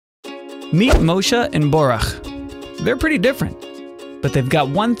Meet Moshe and Baruch. They're pretty different, but they've got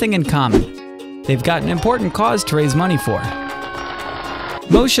one thing in common. They've got an important cause to raise money for.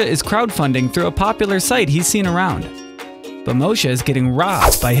 Moshe is crowdfunding through a popular site he's seen around, but Moshe is getting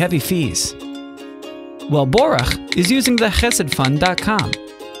robbed by heavy fees. Well, Baruch is using TheChesedFund.com.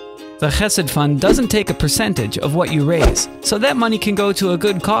 The Chesed Fund doesn't take a percentage of what you raise, so that money can go to a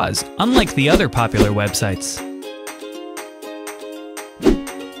good cause, unlike the other popular websites.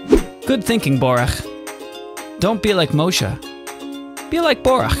 Good thinking, Baruch. Don't be like Moshe. Be like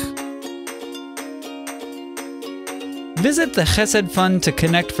Baruch. Visit the Chesed Fund to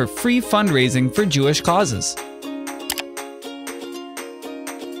connect for free fundraising for Jewish causes.